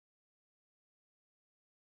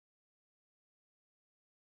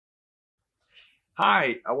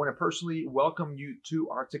Hi, I want to personally welcome you to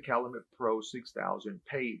our Calumet Pro 6000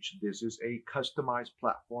 page. This is a customized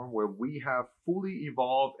platform where we have fully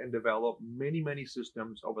evolved and developed many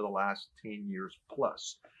systems over the last 10 years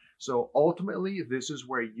plus. So ultimately, this is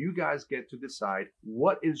where you guys get to decide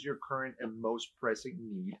what is your current and most pressing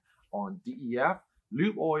need on DEF,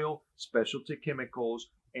 lube oil, specialty chemicals,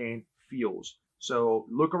 and fuels. So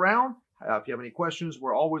look around. If you have any questions,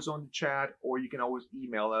 we're always on the chat, or you can always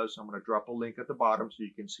email us. I'm going to drop a link at the bottom so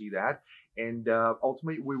you can see that. And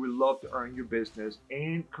ultimately, we would love to earn your business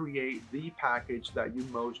and create the package that you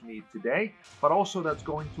most need today, but also that's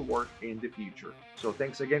going to work in the future. So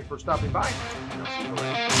thanks again for stopping by. And I'll see you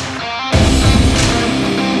later.